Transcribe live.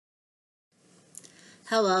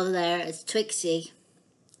Hello there, it's Trixie.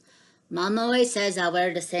 Mom always says I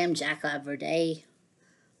wear the same jacket every day.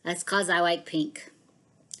 That's 'cause I like pink.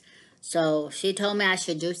 So she told me I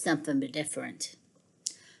should do something different.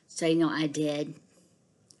 So you know what I did?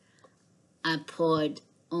 I poured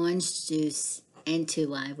orange juice into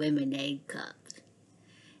my lemonade cup.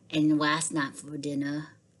 And last night for dinner,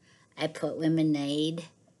 I put lemonade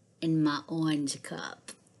in my orange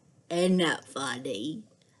cup. Isn't that funny?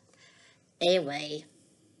 Anyway,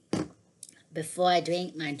 before I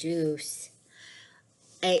drink my juice,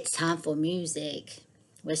 it's time for music,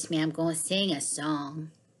 which means I'm going to sing a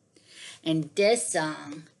song. And this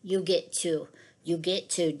song, you get to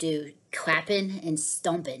do clapping and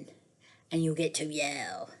stomping, and you get to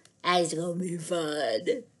yell. And it's going to be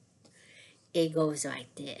fun. It goes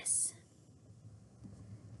like this.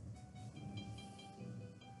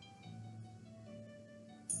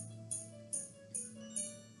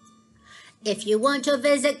 If you want to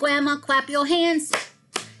visit Grandma, clap your hands.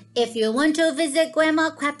 If you want to visit Grandma,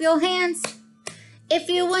 clap your hands. If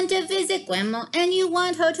you want to visit Grandma and you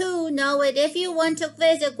want her to know it, if you want to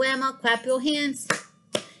visit Grandma, clap your hands.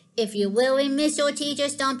 If you really miss your teacher,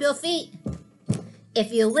 stomp your feet.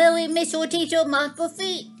 If you really miss your teacher, stomp your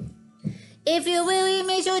feet. If you really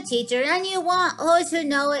miss your teacher and you want her to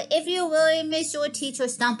know it, if you really miss your teacher,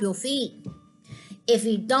 stomp your feet. If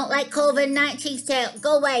you don't like COVID-19, say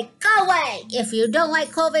go away, go away. If you don't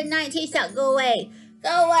like COVID-19, say go away,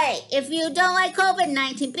 go away. If you don't like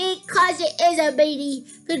COVID-19, because it is a baby,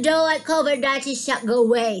 if you don't like COVID-19, shout go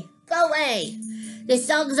away, go away. The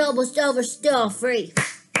song's almost over, still free.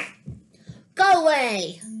 Go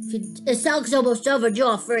away. The song's almost over,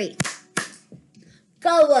 you're free.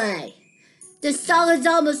 Go away. The song is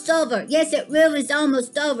almost over. Yes, it really is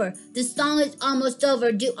almost over. The song is almost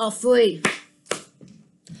over, you are free.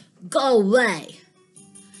 Go away.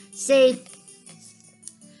 See,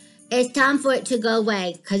 it's time for it to go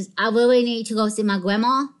away because I really need to go see my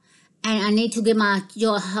grandma and I need to give my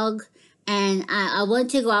your a hug. And I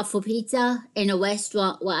want to go out for pizza in a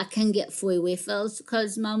restaurant where I can get free refills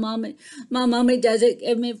because my mommy doesn't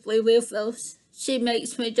give me free refills. She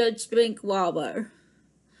makes me just drink water.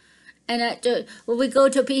 And when we go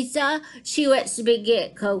to pizza, she lets me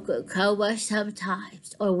get Coca-Cola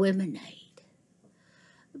sometimes or lemonade.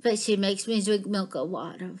 But she makes me drink milk or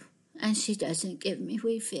water, and she doesn't give me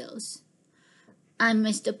refills. I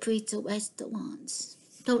miss the pizza restaurants,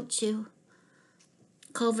 don't you?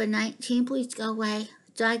 COVID-19, please go away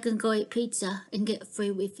so I can go eat pizza and get free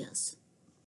refills.